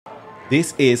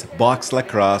This is box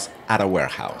lacrosse at a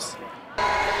warehouse.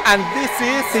 And this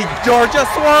is the Georgia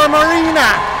Swarm Arena.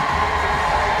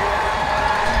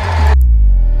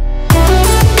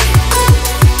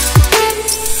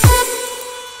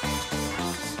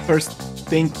 First,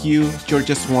 thank you,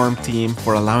 Georgia Swarm team,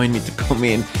 for allowing me to come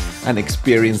in and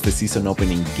experience the season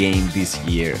opening game this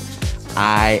year.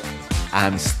 I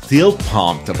am still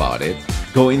pumped about it.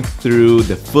 Going through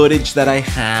the footage that I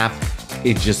have,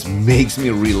 it just makes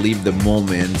me relive the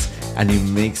moments and it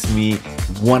makes me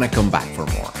want to come back for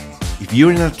more. If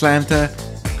you're in Atlanta,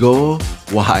 go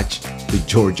watch the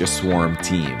Georgia Swarm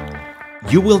team.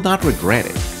 You will not regret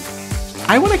it.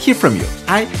 I want to hear from you.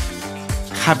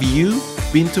 Have you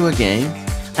been to a game?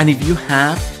 And if you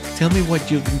have, tell me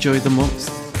what you've enjoyed the most.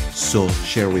 So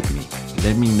share with me.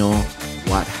 Let me know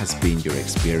what has been your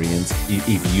experience.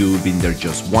 If you've been there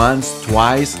just once,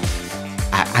 twice,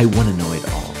 I want to know it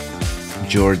all.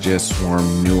 Georgia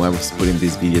Swarm knew I was putting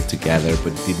this video together,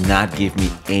 but did not give me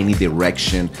any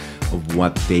direction of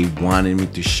what they wanted me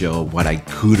to show, what I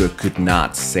could or could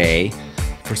not say.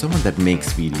 For someone that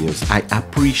makes videos, I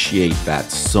appreciate that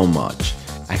so much.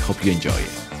 I hope you enjoy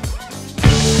it.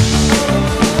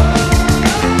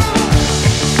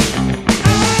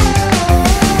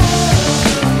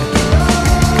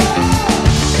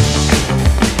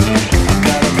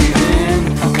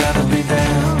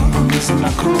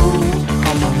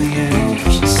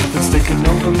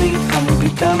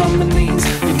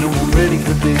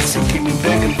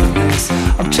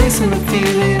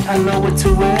 I know what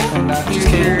to wear, and I just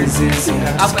can't resist.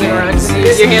 Up and around.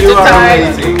 Your hands are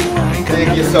tied.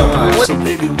 Thank you so much. So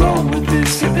baby, roll with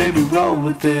this. Yeah, baby, roll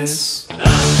with this. I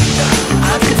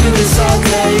could do this all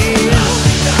day.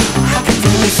 I could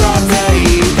do this all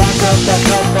day. Back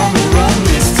up, I'ma run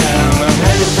this town. I'm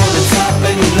headed for the top,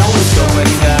 and you know it's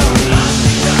going down.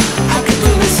 I could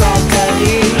do this all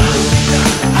day.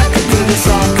 I could do this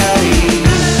all day.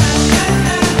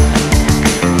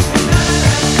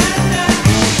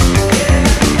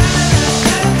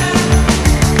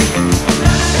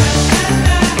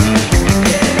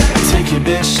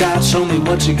 Show me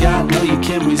what you got, no you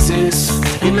can't resist.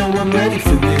 You know I'm ready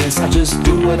for this, I just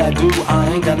do what I do.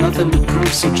 I ain't got nothing to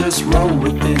prove, so just roll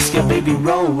with this. Yeah baby,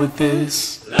 roll with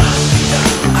this.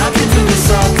 I can do this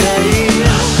all day.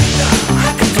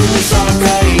 I can do this all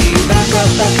day. Back up,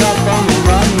 I'ma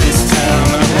run this town.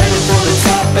 I'm headed for the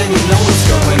top and you know it's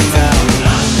going down.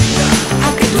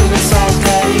 I can do this all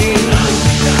day.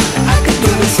 I can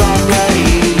do this all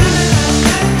day.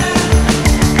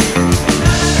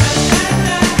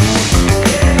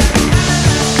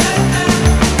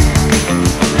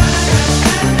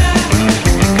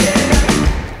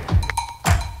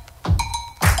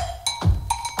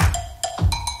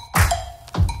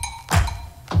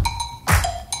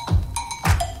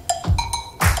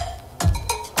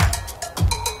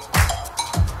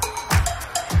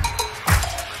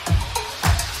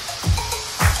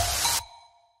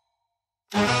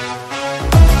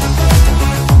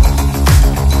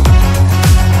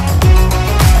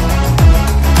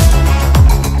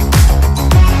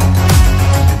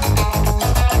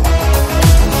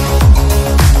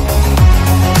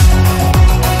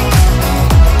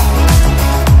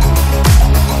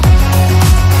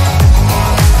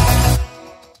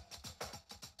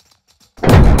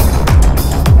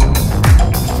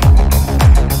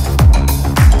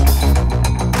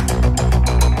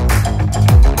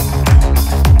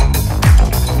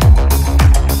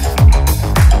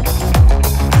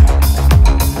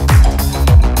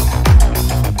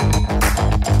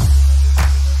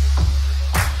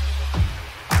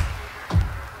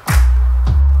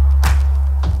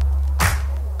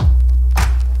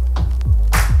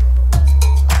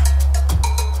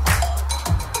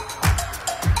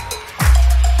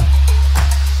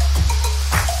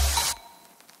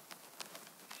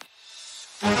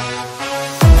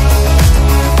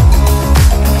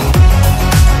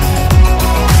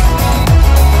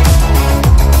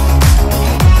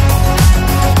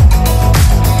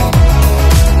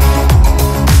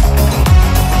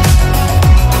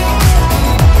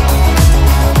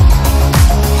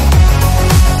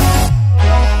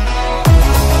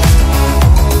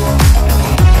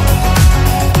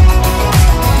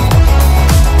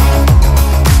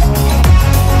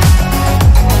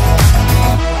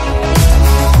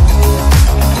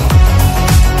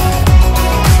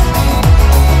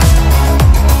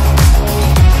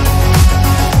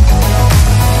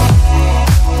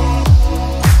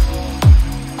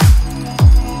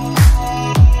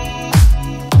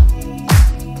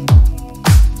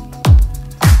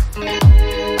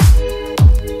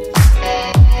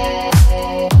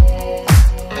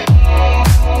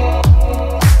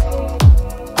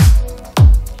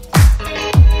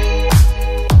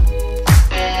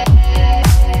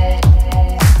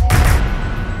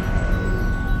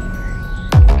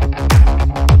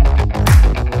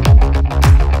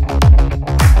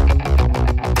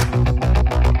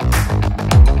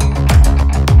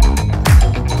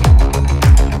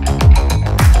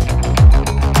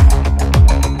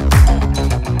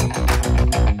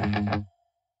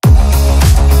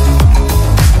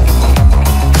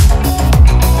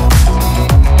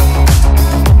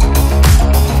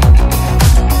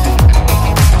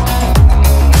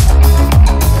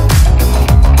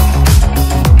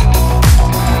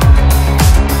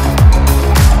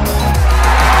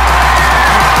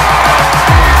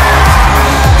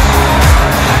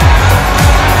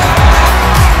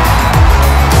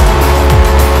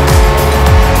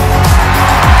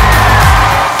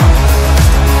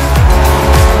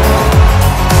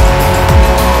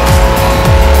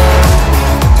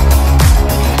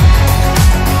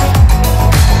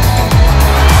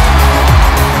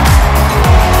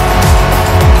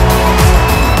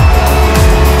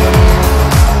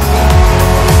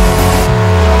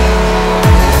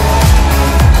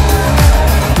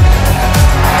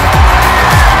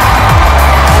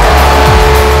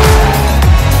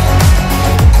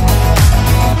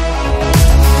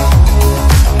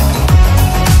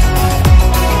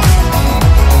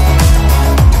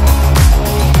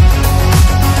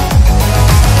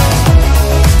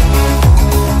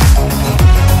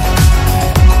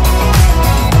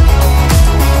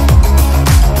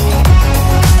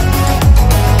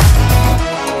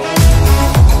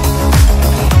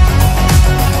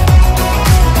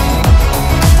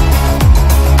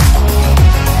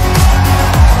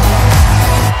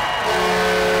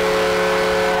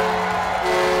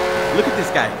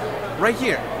 right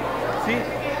here. See,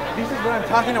 this is what I'm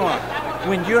talking about.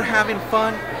 When you're having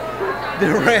fun,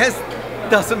 the rest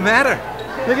doesn't matter.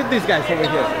 Look at these guys over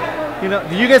here. You know,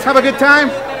 do you guys have a good time?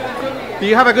 Do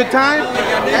you have a good time?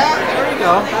 Yeah, there you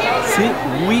go. See,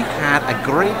 we had a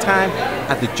great time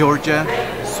at the Georgia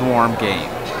Swarm game.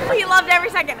 We loved every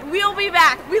second. We'll be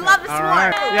back. We love the Swarm.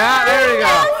 Right. Yeah, there you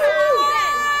go.